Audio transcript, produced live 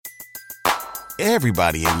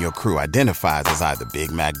Everybody in your crew identifies as either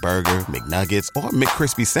Big Mac Burger, McNuggets, or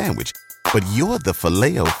McCrispy Sandwich. But you're the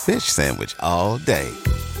Filet-O-Fish Sandwich all day.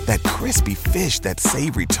 That crispy fish, that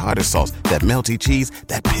savory tartar sauce, that melty cheese,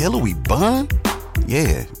 that pillowy bun.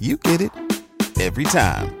 Yeah, you get it. Every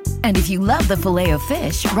time. And if you love the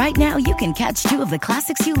Filet-O-Fish, right now you can catch two of the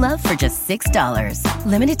classics you love for just $6.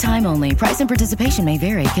 Limited time only. Price and participation may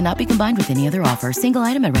vary. Cannot be combined with any other offer. Single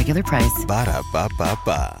item at regular price.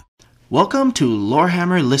 Ba-da-ba-ba-ba. Welcome to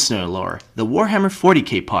Lorehammer Listener Lore, the Warhammer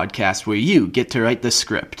 40k podcast where you get to write the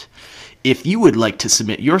script. If you would like to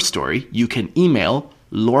submit your story, you can email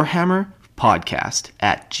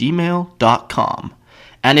lorehammerpodcast@gmail.com.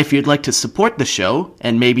 And if you'd like to support the show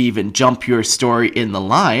and maybe even jump your story in the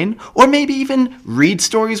line, or maybe even read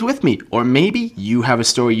stories with me, or maybe you have a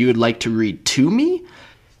story you would like to read to me,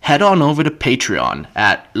 head on over to Patreon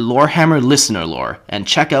at Lorehammer Listener Lore and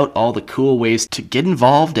check out all the cool ways to get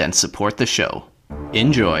involved and support the show.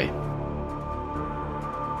 Enjoy.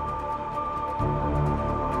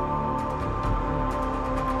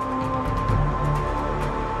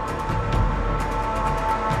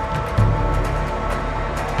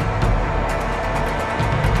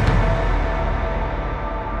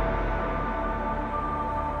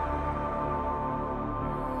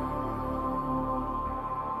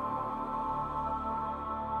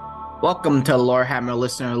 Welcome to Lorehammer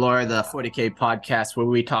Listener Lore, the 40k podcast where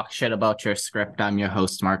we talk shit about your script. I'm your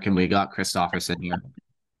host, Mark, and we got Christopherson here.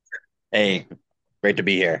 Hey, great to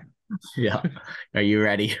be here. Yeah. Are you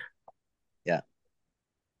ready? Yeah.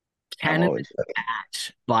 Canoness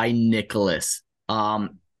Ash by Nicholas. Cool.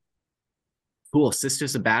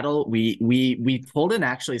 Sisters of Battle. We pulled in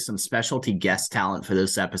actually some specialty guest talent for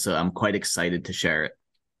this episode. I'm quite excited to share it.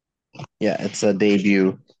 Yeah, it's a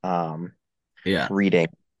debut reading.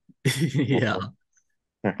 Yeah.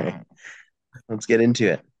 All right. Let's get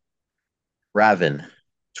into it. Raven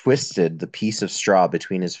twisted the piece of straw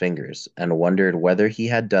between his fingers and wondered whether he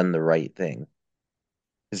had done the right thing.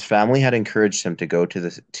 His family had encouraged him to go to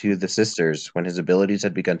the sisters when his abilities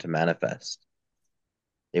had begun to manifest.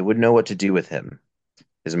 They would know what to do with him,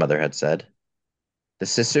 his mother had said. The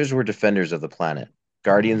sisters were defenders of the planet,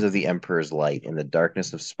 guardians of the Emperor's light in the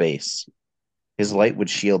darkness of space. His light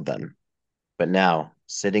would shield them. But now,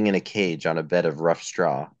 sitting in a cage on a bed of rough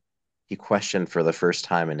straw, he questioned for the first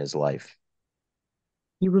time in his life.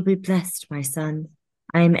 You will be blessed, my son.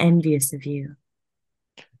 I am envious of you.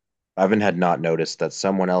 Raven had not noticed that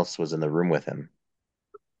someone else was in the room with him.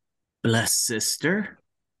 Bless sister.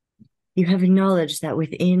 You have acknowledged that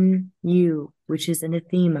within you, which is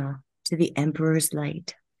anathema to the Emperor's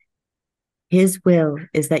light. His will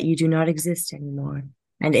is that you do not exist anymore,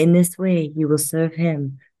 and in this way you will serve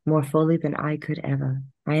him more fully than I could ever.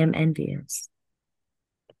 I am envious.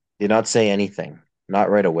 He did not say anything, not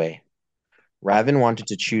right away. Raven wanted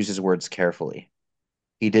to choose his words carefully.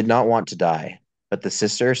 He did not want to die, but the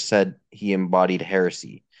sister said he embodied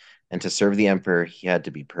heresy, and to serve the Emperor he had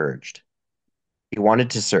to be purged. He wanted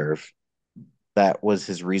to serve. That was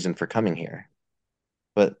his reason for coming here.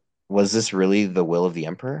 But was this really the will of the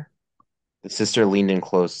Emperor? The sister leaned in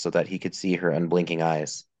close so that he could see her unblinking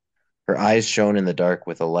eyes. Her eyes shone in the dark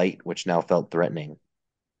with a light which now felt threatening.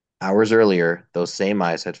 Hours earlier, those same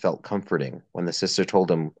eyes had felt comforting when the sister told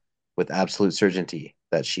him with absolute certainty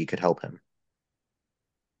that she could help him.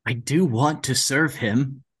 I do want to serve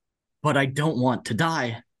him, but I don't want to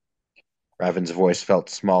die. Raven's voice felt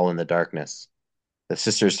small in the darkness. The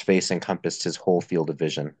sister's face encompassed his whole field of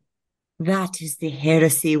vision. That is the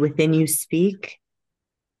heresy within you speaking.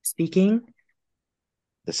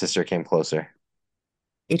 The sister came closer.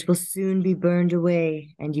 It will soon be burned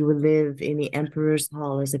away, and you will live in the Emperor's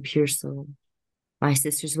hall as a pure soul. My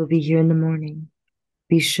sisters will be here in the morning.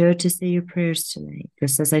 Be sure to say your prayers tonight,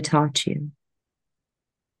 just as I taught you.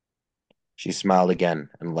 She smiled again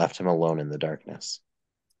and left him alone in the darkness.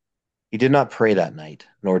 He did not pray that night,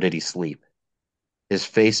 nor did he sleep. The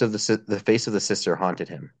face of the sister haunted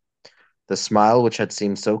him. The smile which had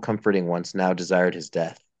seemed so comforting once now desired his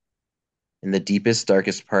death. In the deepest,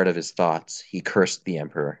 darkest part of his thoughts, he cursed the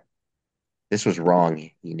Emperor. This was wrong,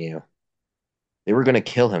 he knew. They were going to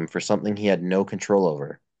kill him for something he had no control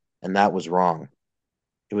over, and that was wrong.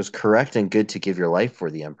 It was correct and good to give your life for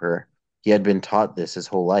the Emperor. He had been taught this his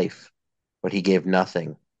whole life, but he gave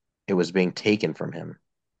nothing. It was being taken from him.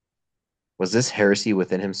 Was this heresy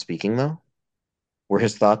within him speaking, though? Were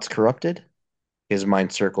his thoughts corrupted? His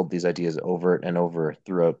mind circled these ideas over and over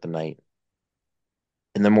throughout the night.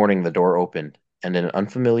 In the morning, the door opened, and an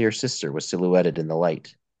unfamiliar sister was silhouetted in the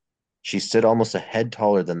light. She stood almost a head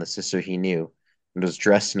taller than the sister he knew, and was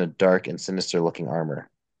dressed in a dark and sinister-looking armor,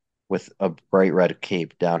 with a bright red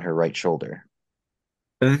cape down her right shoulder.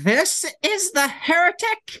 This is the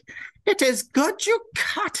heretic? It is good you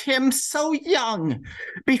caught him so young,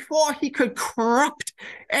 before he could corrupt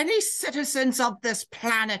any citizens of this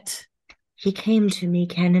planet. He came to me,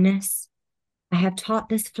 Canoness. I have taught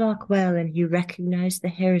this flock well, and he recognized the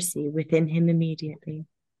heresy within him immediately.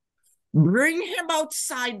 Bring him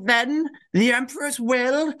outside, then. The Emperor's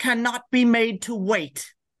will cannot be made to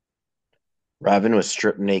wait. Raven was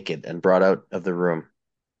stripped naked and brought out of the room,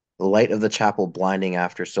 the light of the chapel blinding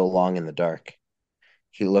after so long in the dark.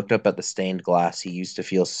 He looked up at the stained glass he used to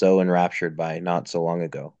feel so enraptured by not so long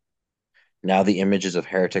ago. Now the images of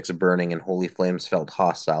heretics burning in holy flames felt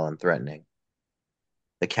hostile and threatening.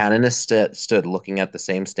 The canoness stood looking at the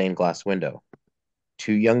same stained glass window,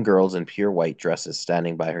 two young girls in pure white dresses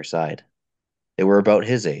standing by her side. They were about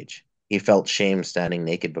his age. He felt shame standing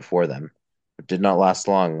naked before them, but did not last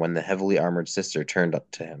long when the heavily armored sister turned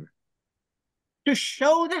up to him. To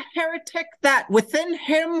show the heretic that within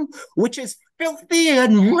him, which is filthy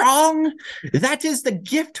and wrong, that is the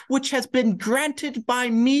gift which has been granted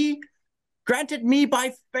me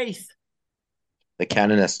by faith. The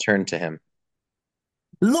canoness turned to him.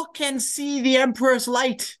 Look and see the Emperor's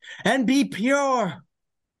light, and be pure.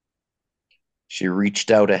 She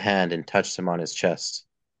reached out a hand and touched him on his chest.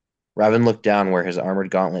 Raven looked down where his armored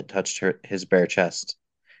gauntlet touched his bare chest.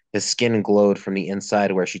 His skin glowed from the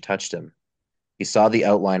inside where she touched him. He saw the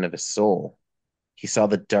outline of his soul. He saw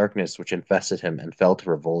the darkness which infested him and felt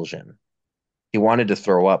revulsion. He wanted to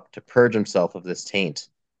throw up, to purge himself of this taint.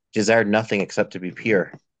 He desired nothing except to be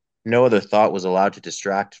pure. No other thought was allowed to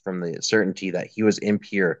distract from the certainty that he was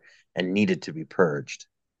impure and needed to be purged.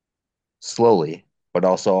 Slowly, but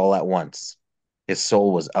also all at once, his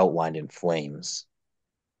soul was outlined in flames.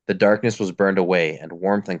 The darkness was burned away, and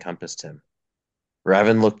warmth encompassed him.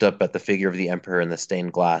 Raven looked up at the figure of the Emperor in the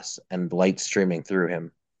stained glass, and light streaming through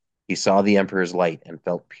him. He saw the Emperor's light and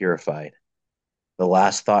felt purified. The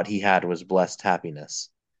last thought he had was blessed happiness,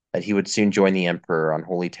 that he would soon join the Emperor on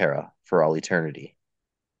Holy Terra for all eternity.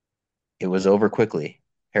 It was over quickly,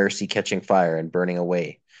 heresy catching fire and burning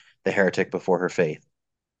away the heretic before her faith.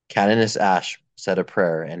 Canoness Ash said a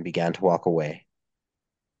prayer and began to walk away.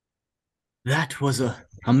 That was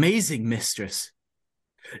amazing, mistress.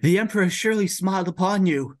 The Emperor surely smiled upon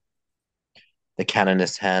you. The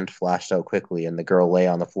canoness' hand flashed out quickly, and the girl lay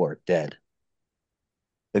on the floor, dead.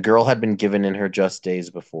 The girl had been given in her just days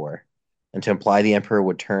before, and to imply the Emperor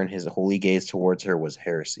would turn his holy gaze towards her was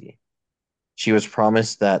heresy. She was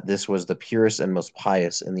promised that this was the purest and most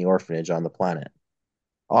pious in the orphanage on the planet.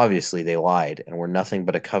 Obviously, they lied and were nothing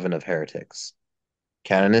but a coven of heretics.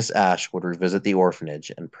 Canoness Ash would revisit the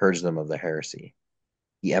orphanage and purge them of the heresy.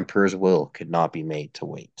 The Emperor's will could not be made to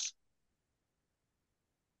wait.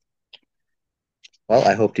 Well,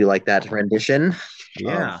 I hope you like that rendition.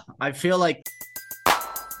 Yeah, I feel like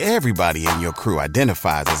Everybody in your crew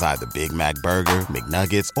identifies as either Big Mac Burger,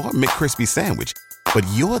 McNuggets, or McCrispy Sandwich. But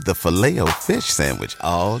you're the Filet-O-Fish Sandwich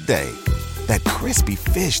all day. That crispy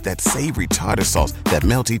fish, that savory tartar sauce, that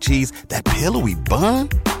melty cheese, that pillowy bun.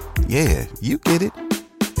 Yeah, you get it.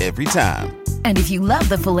 Every time. And if you love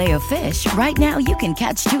the Filet-O-Fish, right now you can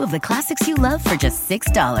catch two of the classics you love for just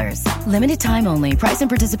 $6. Limited time only. Price and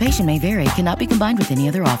participation may vary. Cannot be combined with any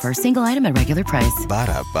other offer. Single item at regular price.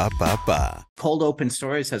 Ba-da-ba-ba-ba. Cold Open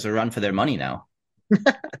Stories has a run for their money now.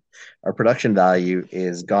 Our production value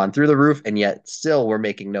is gone through the roof, and yet still we're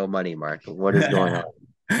making no money, Mark. What is going on?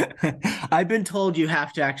 I've been told you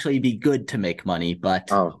have to actually be good to make money, but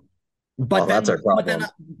Oh, but well, then that's our problem.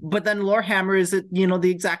 but then Lorehammer is the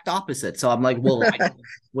exact opposite. So I'm like, well,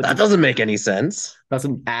 That doesn't make any sense.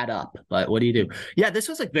 doesn't add up. But what do you do? Yeah, this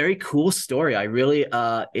was a very cool story. I really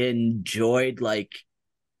enjoyed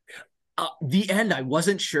the end. I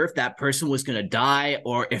wasn't sure if that person was gonna die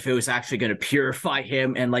or if it was actually gonna purify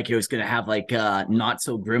him and it was gonna have not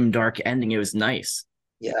so grim dark ending. It was nice.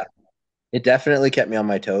 Yeah, it definitely kept me on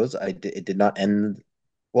my toes. It did not end.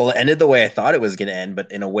 Well, it ended the way I thought it was going to end, but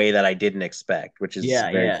in a way that I didn't expect, which is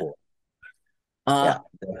very cool. Did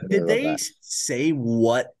Definitely love they that. say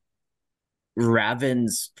what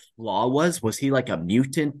Raven's flaw was? Was he like a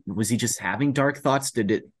mutant? Was he just having dark thoughts? Did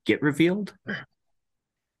it get revealed?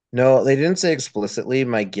 No, they didn't say explicitly.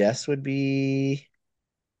 My guess would be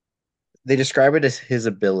they describe it as his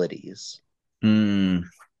abilities.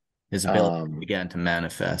 His ability Um, began to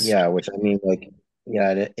manifest. yeah, which I mean,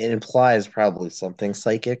 it implies probably something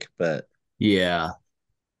psychic, but Yeah.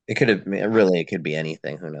 it could have really it could be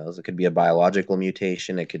anything. Who knows? It could be a biological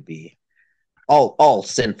mutation. It could be all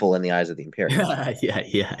sinful in the eyes of the Imperium.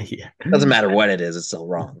 Yeah. Doesn't matter what it is; it's still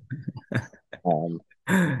wrong.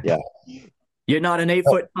 Yeah. You're not an 8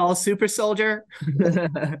 foot tall super soldier.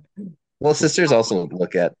 Well, sisters also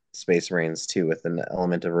look at space marines too with an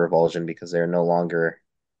element of revulsion because they're no longer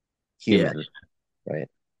Yeah, human, right?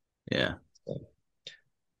 yeah.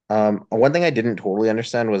 One thing I didn't totally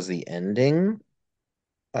understand was the ending.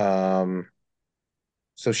 Um,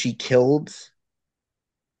 so she killed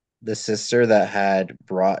the sister that had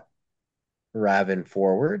brought Raven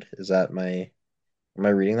forward. Am I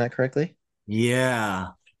reading that correctly? Yeah.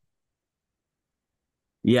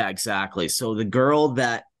 Yeah, exactly. So the girl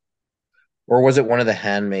that Or was it one of the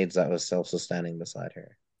handmaids that was also standing beside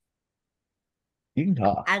her? you can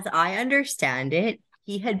talk. As I understand it,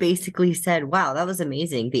 he had basically said, wow, that was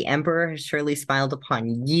amazing. The Emperor has surely smiled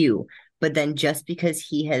upon you. But then just because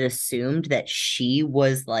he had assumed that she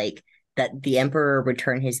was like, that the Emperor would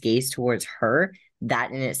turn his gaze towards her,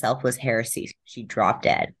 that in itself was heresy. She dropped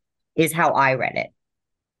dead, is how I read it.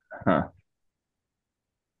 Huh.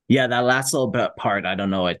 Yeah, that last little bit part, I don't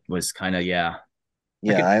know. It was kind of yeah. I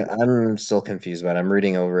Yeah, could I'm still confused about it. I'm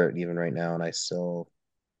reading over it even right now, and I still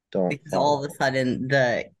don't Because all follow. of a sudden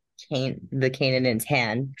the Canaan's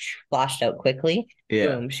hand flashed out quickly. yeah.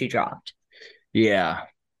 Boom, she dropped. Yeah.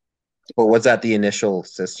 But was that the initial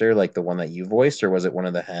sister, like the one that you voiced, or was it one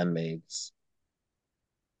of the handmaids?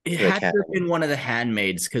 It The had to have canon. been one of the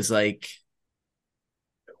handmaids because like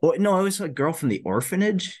well, no, it was a girl from the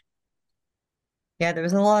orphanage. Yeah, there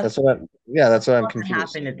was a lot, Yeah, that's what I'm that confused.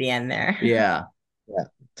 happened at the end there. Yeah. Yeah.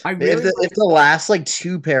 I If really the last like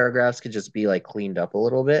two paragraphs could just be like cleaned up a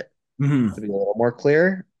little bit Mhm. to be a little more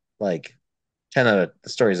clear, like 10 out of the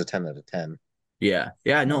story's a 10 out of 10. Yeah.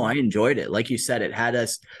 Yeah. No, I enjoyed it. Like you said, it had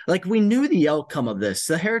us like we knew the outcome of this.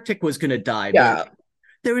 The heretic was gonna die, but Yeah,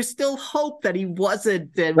 there was still hope that he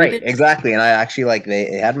wasn't, and we right, didn't. exactly. And I actually like they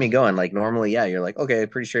it had me going. Like normally, yeah, you're like, okay,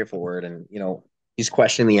 pretty straightforward. And he's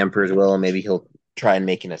questioning the Emperor's will, and maybe he'll try and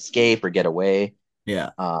make an escape or get away, Yeah.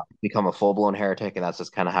 become a full-blown heretic, and that's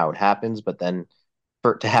just kind of how it happens. But then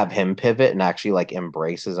to have him pivot and actually like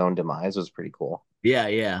embrace his own demise was pretty cool. Yeah.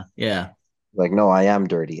 Yeah. Yeah. Like, no, I am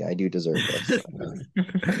dirty. I do deserve this.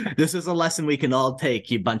 This is a lesson we can all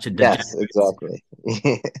take, you bunch of Yes, degenerates. exactly.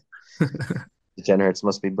 Degenerates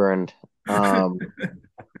must be burned.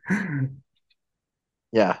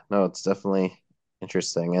 Yeah, no, it's definitely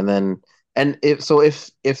interesting. And then, and if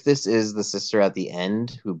this is the sister at the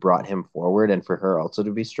end who brought him forward, and for her also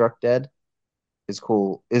to be struck dead is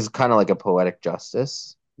cool, is kind of like a poetic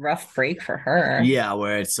justice. Rough break for her. Yeah,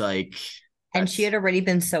 where it's like And she had already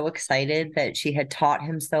been so excited that she had taught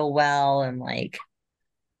him so well and like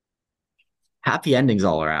happy endings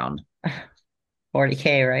all around.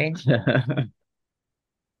 40K, right?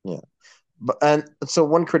 Yeah, but and so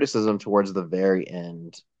one criticism towards the very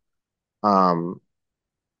end, um,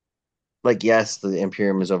 like yes, the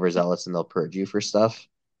Imperium is overzealous and they'll purge you for stuff,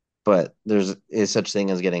 but there's is such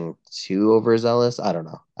thing as getting too overzealous. I don't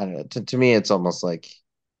know. I don't know. To me, it's almost like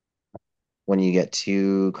when you get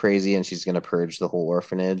too crazy and she's gonna purge the whole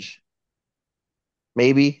orphanage.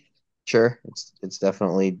 Maybe, sure. It's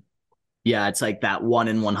definitely Yeah, it's like that 1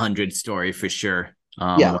 in 100 story for sure.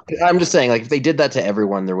 yeah. I'm just saying, like if they did that to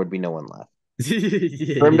everyone, there would be no one left.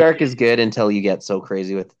 Yeah. Grimdark is good until you get so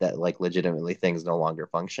crazy with that, like legitimately things no longer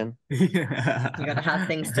function. You gotta have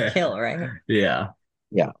things to kill, right? Yeah.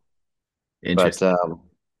 Yeah, but Interesting. um,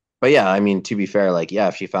 but yeah, I mean to be fair, like yeah,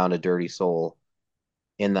 if she found a dirty soul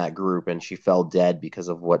in that group and she fell dead because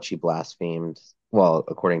of what she blasphemed, well,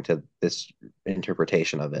 according to this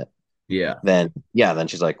interpretation of it, Yeah. then yeah, then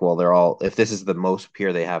she's like, well, they're all if this is the most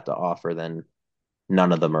pure they have to offer, then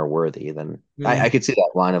none of them are worthy. Then I Mhm. could see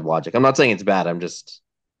that line of logic. I'm not saying it's bad. I'm just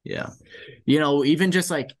Yeah. Even just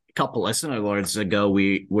like a couple listener lords ago,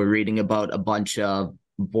 we were reading about a bunch of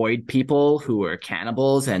void people who were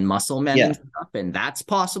cannibals and muscle men yeah. and stuff, and that's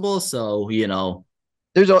possible. So,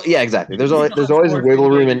 Yeah, exactly. There's always wiggle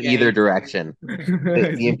room in either direction.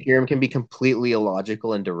 The Imperium can be completely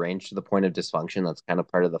illogical and deranged to the point of dysfunction. That's kind of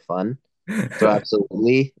part of the fun. So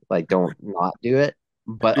absolutely, like, don't not do it.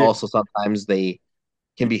 But also sometimes they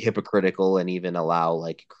can be hypocritical and even allow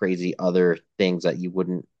like crazy other things that you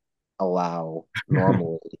wouldn't allow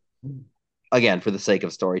normally. Again, for the sake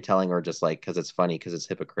of storytelling or just like because it's funny because it's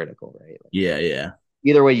hypocritical, right? Like, Yeah, yeah.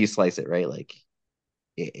 either way you slice it, right? Like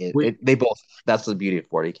We, they both. That's the beauty of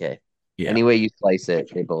 40K. yeah. Any way you slice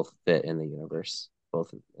it, they both fit in the universe,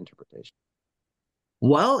 both interpretations.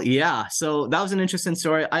 Well, yeah. So that was an interesting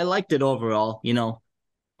story. I liked it overall,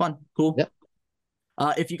 fun, cool. Yep.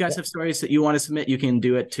 If you guys Yep. have stories that you want to submit, you can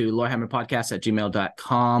do it to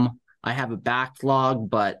lorehammerpodcast@gmail.com. I have a backlog,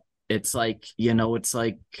 but it's like, it's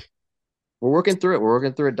like, We're working through it. We're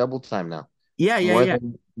working through it double time now. yeah, yeah, More yeah.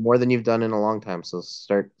 than more than you've done in a long time. So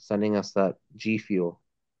start sending us that G fuel.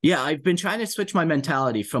 Yeah, I've been trying to switch my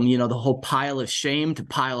mentality from, the whole pile of shame to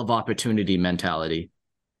pile of opportunity mentality.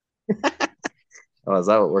 Oh, is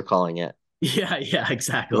that what we're calling it? Yeah,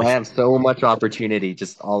 exactly. I have so much opportunity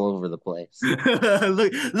just all over the place.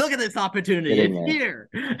 look at this opportunity. It's here.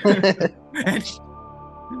 And,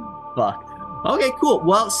 fuck. Okay, cool.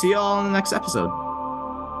 Well, see you all in the next episode.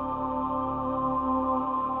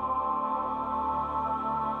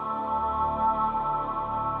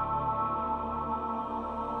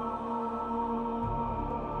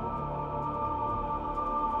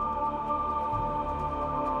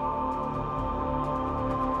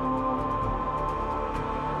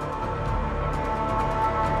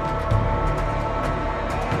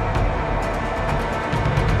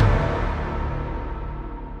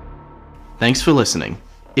 Thanks for listening.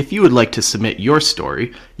 If you would like to submit your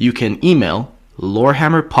story, you can email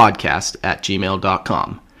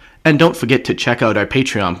lorehammerpodcast@gmail.com. And don't forget to check out our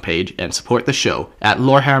Patreon page and support the show at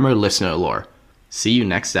Lorehammer Listener Lore. See you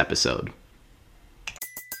next episode.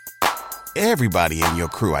 Everybody in your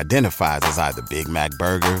crew identifies as either Big Mac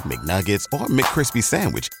Burger, McNuggets, or McCrispy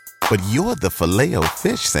Sandwich. But you're the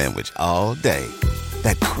Filet-O-Fish Sandwich all day.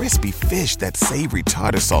 That crispy fish, that savory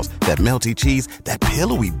tartar sauce, that melty cheese, that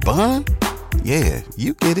pillowy bun. Yeah,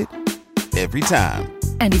 you get it. Every time.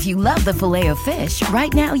 And if you love the Filet-O-Fish,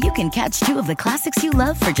 right now you can catch two of the classics you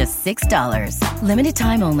love for just $6. Limited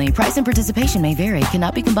time only. Price and participation may vary.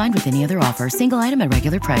 Cannot be combined with any other offer. Single item at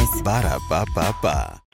regular price. Ba-da-ba-ba-ba.